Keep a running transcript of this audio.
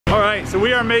right, so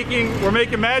we're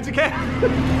making magic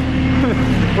happen.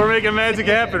 We're making magic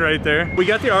happen right there. We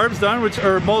got the arbs done,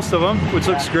 or most of them, which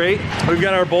looks great. We've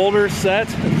got our boulders set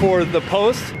for the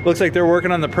post. Looks like they're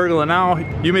working on the pergola now.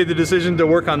 You made the decision to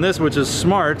work on this, which is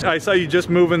smart. I saw you just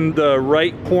moving the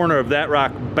right corner of that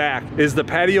rock back. Is the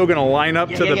patio gonna line up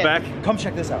to the back? Come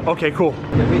check this out. Okay, cool.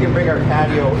 If we can bring our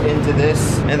patio into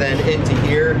this and then into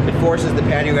here, it forces the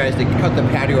patio guys to cut the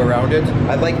patio around it.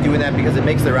 I like doing that because it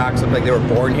makes the rocks look like they were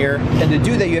born here. And to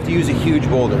do that, you have to use a huge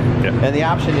boulder. Yeah. And the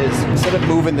option is, instead of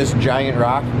moving this giant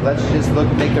rock, let's just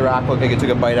make the rock look like it took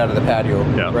a bite out of the patio,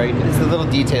 right? It's the little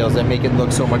details that make it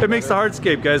look so much better. It makes the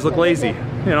hardscape guys look lazy,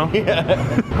 you know?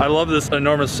 Yeah. I love this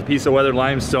enormous piece of weathered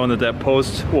limestone that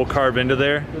post will carve into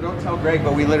there. So don't tell Greg,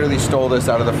 but we literally stole this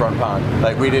out of the front pond.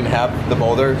 Like, we didn't have the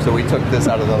boulder, so we took this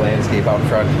out of the landscape out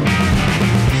front.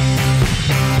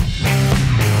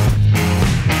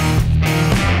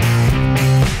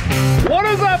 What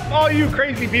is up, all you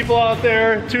crazy people out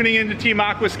there tuning into Team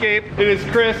Aquascape? It is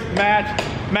Chris, Matt,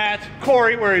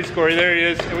 Corey. Where is Corey? There he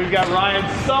is. And we've got Ryan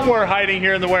somewhere hiding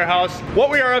here in the warehouse.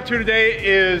 What we are up to today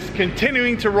is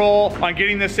continuing to roll on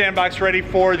getting this sandbox ready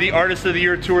for the Artist of the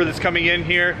Year tour that's coming in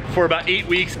here for about 8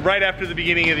 weeks, right after the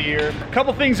beginning of the year. A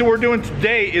couple things that we're doing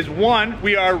today is, one,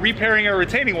 we are repairing our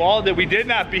retaining wall that we did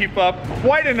not beef up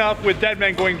quite enough with dead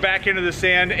men going back into the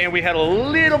sand, and we had a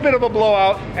little bit of a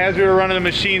blowout as we were running the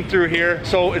machine through here.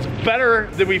 So it's better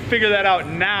that we figure that out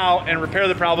now and repair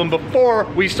the problem before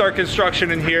we start construction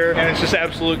in here, and it's just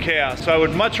absolute chaos. So I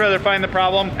would much rather find the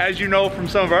problem, as you know from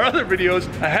some of our other videos,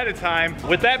 ahead of time.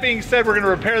 With that being said, we're gonna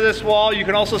repair this wall. You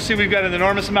can also see we've got an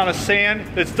enormous amount of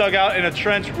sand that's dug out in a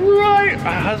trench right,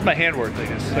 how's my hand work like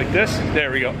this? Like this?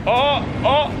 There we go.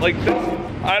 Oh, like this.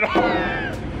 I don't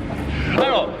know.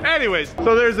 Anyways,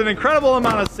 so there's an incredible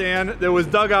amount of sand that was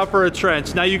dug out for a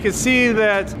trench. Now you can see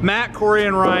that Matt, Corey,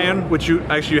 and Ryan, which you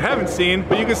haven't seen,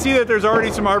 but you can see that there's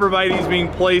already some arborvitaes being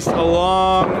placed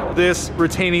along this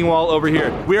retaining wall over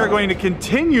here. We are going to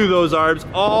continue those arbs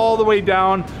all the way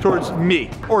down towards me,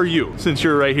 or you, since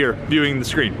you're right here viewing the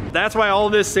screen. That's why all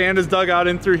of this sand is dug out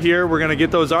in through here. We're gonna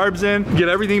get those arbs in, get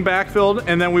everything backfilled,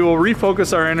 and then we will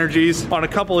refocus our energies on a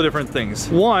couple of different things.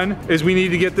 One is we need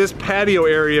to get this patio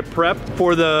area prepped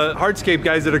for the hardscape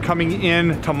guys that are coming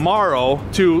in tomorrow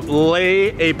to lay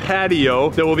a patio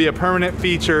that will be a permanent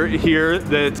feature here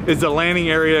that is the landing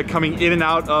area coming in and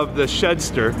out of the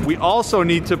shedster. We also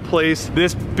need to place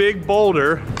this big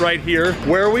boulder right here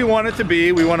where we want it to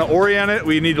be. We want to orient it.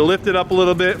 We need to lift it up a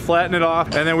little bit, flatten it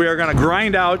off, and then we are going to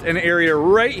grind out an area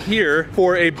right here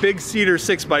for a big cedar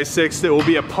 6x6 that will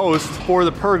be a post for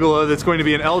the pergola. That's going to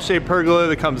be an L-shaped pergola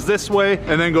that comes this way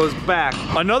and then goes back.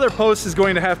 Another post is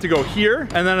going to have to go here,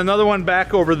 and then another one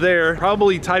back over there,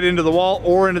 probably tied into the wall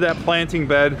or into that planting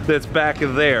bed that's back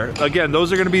there. Again,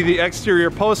 those are going to be the exterior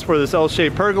posts for this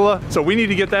L-shaped pergola. So we need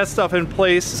to get that stuff in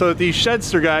place so that these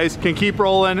shedster guys can keep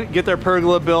rolling, get their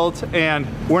pergola built, and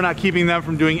we're not keeping them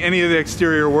from doing any of the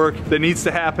exterior work that needs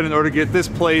to happen in order to get this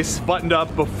place buttoned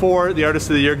up before the Artist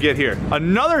of the Year get here.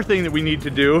 Another thing that we need to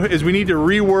do is we need to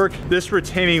rework this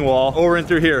retaining wall over and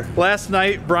through here. Last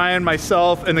night, Brian,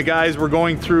 myself, and the guys were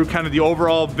going through kind of the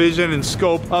overall vision and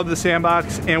scope of the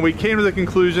sandbox, and we came to the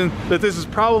conclusion that this is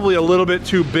probably a little bit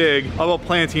too big of a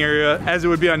planting area, as it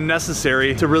would be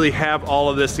unnecessary to really have all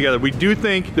of this together. We do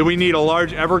think that we need a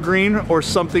large evergreen or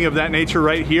something of that nature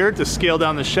right here to scale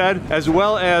down the shed, as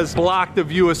well as block the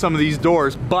view of some of these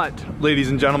doors. But,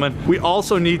 ladies and gentlemen, we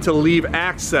also need to leave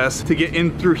access to get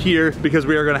in through here, because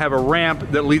we are going to have a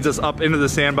ramp that leads us up into the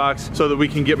sandbox so that we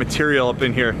can get material up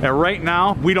in here. And right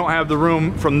now, we don't have the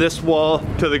room from this wall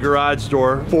to the garage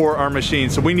door for our machine.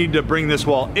 So we need to bring this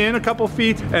wall in a couple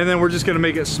feet, and then we're just gonna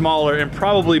make it smaller and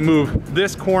probably move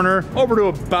this corner over to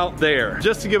about there,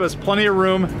 just to give us plenty of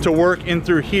room to work in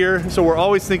through here. So we're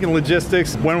always thinking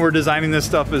logistics when we're designing this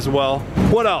stuff as well.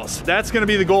 What else? That's gonna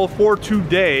be the goal for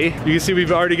today. You can see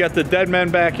we've already got the dead men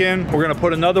back in. We're gonna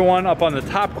put another one up on the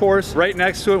top course. Right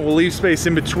next to it, we'll leave space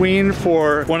in between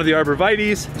for one of the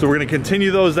arborvitaes. So we're gonna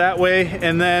continue those that way.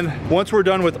 And then once we're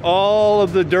done with all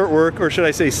of the dirt work, or should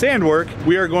I say sand work,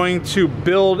 we are going to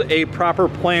build a proper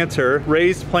planter,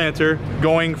 raised planter,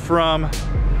 going from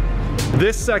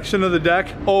this section of the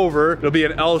deck over. It'll be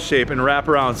an L shape and wrap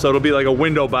around, so it'll be like a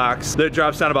window box that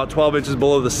drops down about 12 inches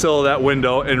below the sill of that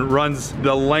window and runs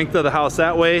the length of the house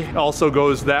that way. Also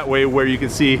goes that way where you can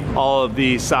see all of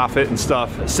the soffit and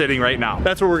stuff sitting right now.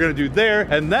 That's what we're gonna do there,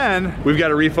 and then we've got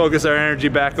to refocus our energy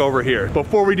back over here.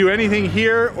 Before we do anything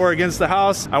here or against the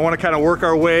house, I want to kind of work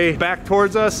our way back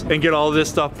towards us and get all of this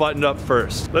stuff buttoned up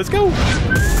first. Let's go.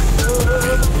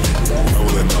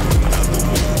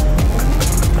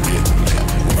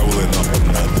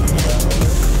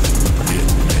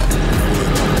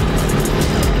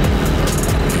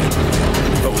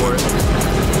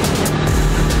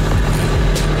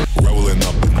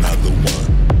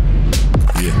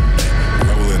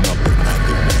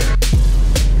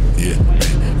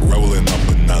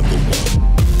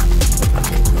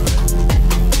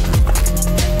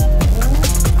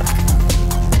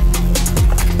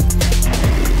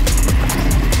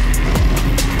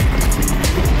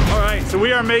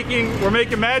 We're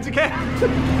making magic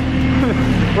happen.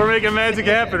 We're making magic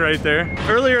happen right there.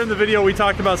 Earlier in the video, we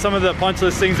talked about some of the punch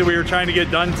list things that we were trying to get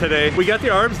done today. We got the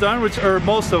arbs done, or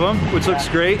most of them, which looks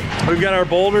great. We've got our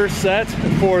boulders set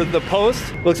for the post.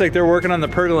 Looks like they're working on the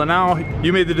pergola now.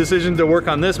 You made the decision to work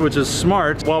on this, which is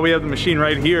smart, while we have the machine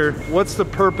right here. What's the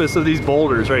purpose of these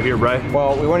boulders right here, Brian?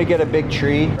 Well, we want to get a big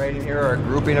tree right in here, or a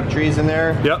grouping of trees in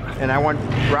there. Yep. And I want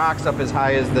rocks up as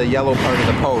high as the yellow part of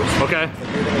the post. Okay.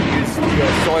 We're going to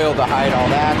use soil to hide all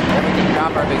that. Then we can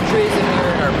drop our big trees in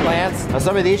here and our plants. Now,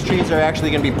 some of these trees are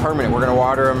actually going to be permanent. We're going to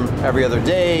water them every other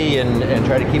day and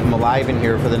try to keep them alive in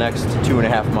here for the next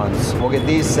 2.5 months. We'll get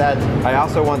these set. I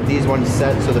also want these ones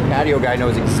set so the patio guy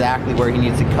knows exactly where he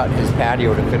needs to cut his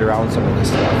patio to fit around some of this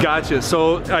stuff. Gotcha.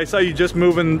 So I saw you just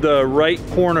moving the right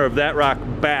corner of that rock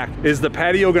back. Is the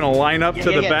patio going to line up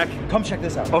to the back? Come check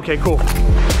this out. Okay, cool.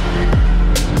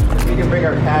 We can bring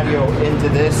our patio into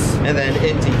this and then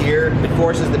into here. It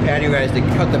forces the patio guys to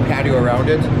cut the patio around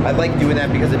it. I like doing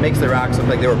that because it makes the rocks look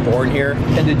like they were born here.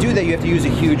 And to do that, you have to use a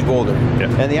huge boulder.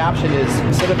 Yeah. And the option is,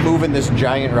 instead of moving this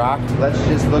giant rock, let's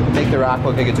just make the rock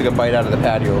look like it took a bite out of the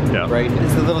patio. Yeah. Right?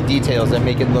 It's the little details that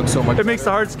make it look so much better. Makes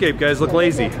the hardscape guys look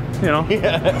lazy, you know?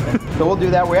 Yeah. So we'll do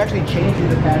that. We're actually changing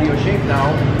the patio shape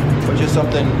now, which is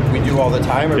something we do all the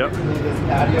time. Yep. Originally, this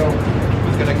patio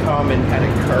going to come and kind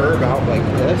of curve out like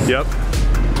this. Yep.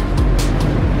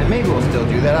 And maybe we'll still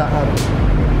do that.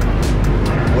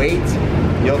 Wait,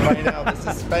 you'll find out.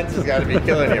 The suspense has got to be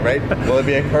killing you, right? Will it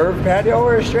be a curved patio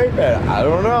or a straight patio? I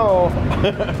don't know.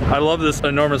 I love this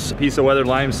enormous piece of weathered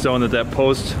limestone that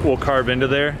post will carve into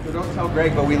there. So don't tell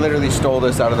Greg, but we literally stole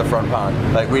this out of the front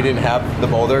pond. Like, we didn't have the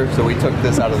boulder, so we took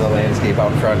this out of the landscape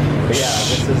out front. But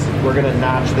yeah, we're gonna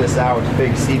notch this out.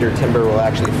 Big cedar timber will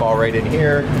actually fall right in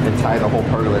here and tie the whole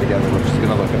pergola together, which is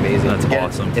gonna look amazing. That's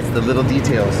awesome. It's the little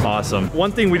details. Awesome.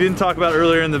 One thing we didn't talk about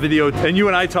earlier in the video, and you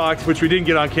and I talked, which we didn't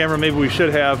get on camera, maybe we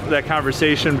should have that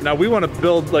conversation. Now we want to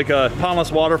build like a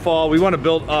pondless waterfall. We want to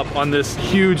build up on this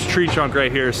huge tree trunk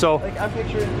right here. So like I'm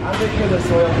picturing the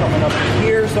soil coming up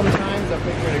here sometimes. I'm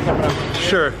picturing it coming up here.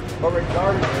 Sure. But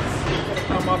regardless, it's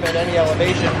gonna come up at any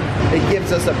elevation. It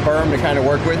gives us a berm to kind of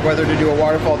work with, whether to do a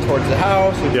waterfall towards the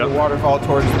house or do a waterfall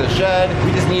towards the shed.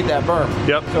 We just need that berm.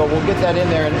 Yep. So we'll get that in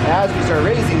there, and as we start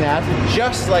raising that,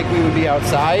 just like we would be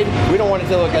outside, we don't want it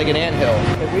to look like an anthill.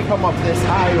 If we come up this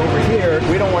high over here,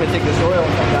 we don't want to take the soil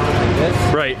and come down like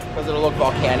this. Right. Because it'll look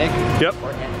volcanic. Yep.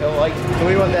 Or anthill-like. So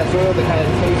we want that soil to kind of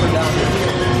taper down to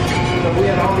here. So we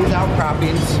had all these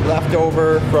outcroppings left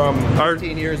over from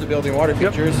 15 years of building water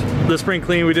features. The spring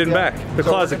cleaning we did back, the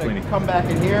closet cleaning. Come back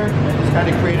in here and just kind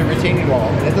of create a retaining wall.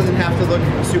 And it doesn't have to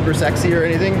look super sexy or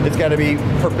anything. It's got to be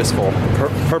purposeful.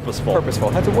 Purposeful.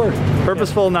 Purposeful. That's a word.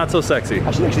 Purposeful, not so sexy.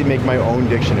 I should actually make my own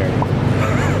dictionary.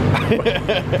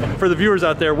 For the viewers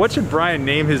out there, what should Brian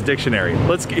name his dictionary?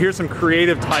 Let's hear some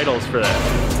creative titles for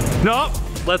that. No.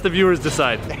 Let the viewers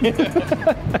decide.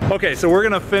 Okay, so we're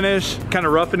gonna finish kind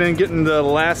of roughing in, getting the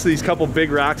last of these couple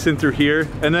big rocks in through here.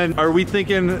 And then are we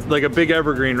thinking like a big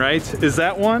evergreen, right? Is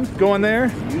that one going there?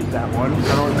 Use that one.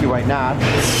 I don't see why not.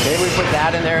 Maybe we put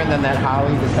that in there and then that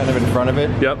holly just kind of in front of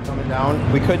it. Yep. Coming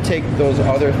down. We could take those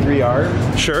other 3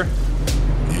 arbs. Sure.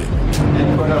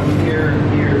 And put them here,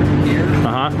 here, here.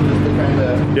 Uh-huh. Just to kind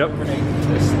of eliminate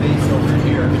this space over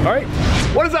here. All right.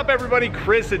 What is up, everybody?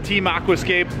 Chris at Team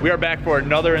Aquascape. We are back for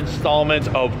another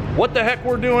installment of what the heck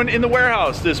we're doing in the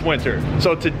warehouse this winter.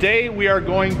 So today we are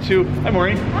going to, hi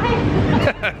Maureen.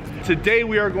 Hi. Today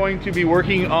we are going to be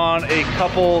working on a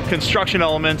couple construction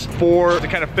elements to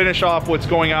kind of finish off what's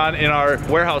going on in our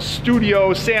warehouse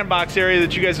studio sandbox area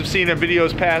that you guys have seen in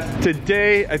videos past.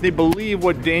 Today, I believe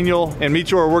what Daniel and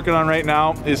Micho are working on right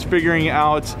now is figuring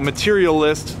out material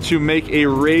list to make a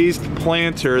raised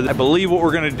planter. I believe what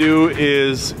we're gonna do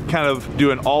is kind of do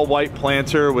an all white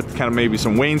planter with kind of maybe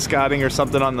some wainscoting or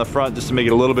something on the front just to make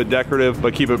it a little bit decorative,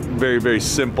 but keep it very, very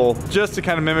simple. Just to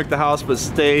kind of mimic the house, but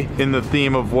stay in the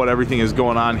theme of what everything is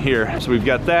going on here. So we've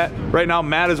got that. Right now,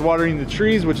 Matt is watering the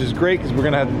trees, which is great because we're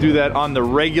gonna have to do that on the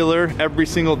regular every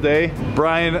single day.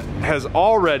 Brian has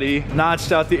already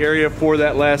notched out the area for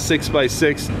that last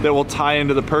 6x6 that will tie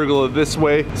into the pergola this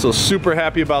way. So super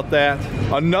happy about that.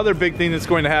 Another big thing that's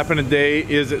going to happen today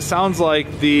is it sounds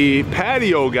like the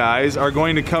patio guys are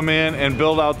going to come in and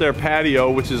build out their patio,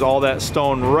 which is all that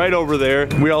stone right over there.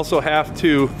 We also have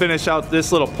to finish out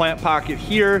this little plant pocket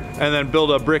here and then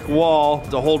build a brick wall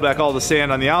to hold back all the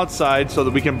sand on the outside so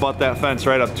that we can butt that fence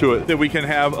right up to it. That we can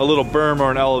have a little berm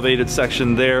or an elevated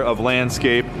section there of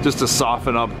landscape. just to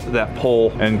soften up that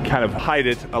pole and kind of hide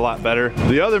it a lot better.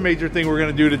 The other major thing we're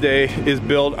gonna do today is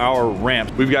build our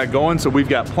ramp. We've got going, so we've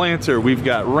got planter, we've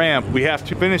got ramp. We have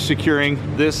to finish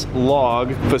securing this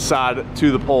log facade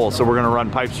to the pole. So we're gonna run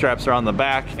pipe straps around the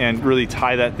back and really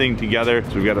tie that thing together.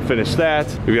 So we've got to finish that.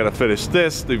 We've got to finish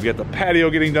this. We've got the patio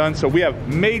getting done. So we have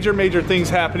major things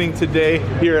happening today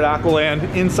here at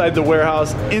Aqualand, inside the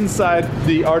warehouse, inside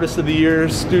the Artist of the Year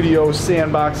studio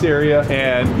SANDBOX area.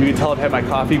 And you can tell I've had my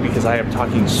coffee because I am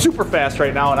talking super fast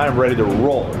right now and I'm ready to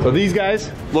roll. So these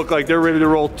guys look like they're ready to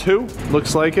roll too.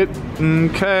 Looks like it.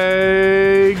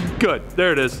 Okay, good.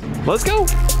 There it is. Let's go.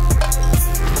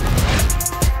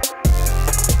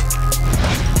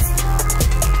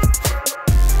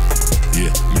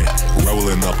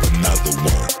 Rolling up another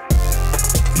one.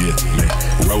 Yeah,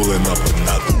 man, rolling up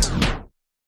another one.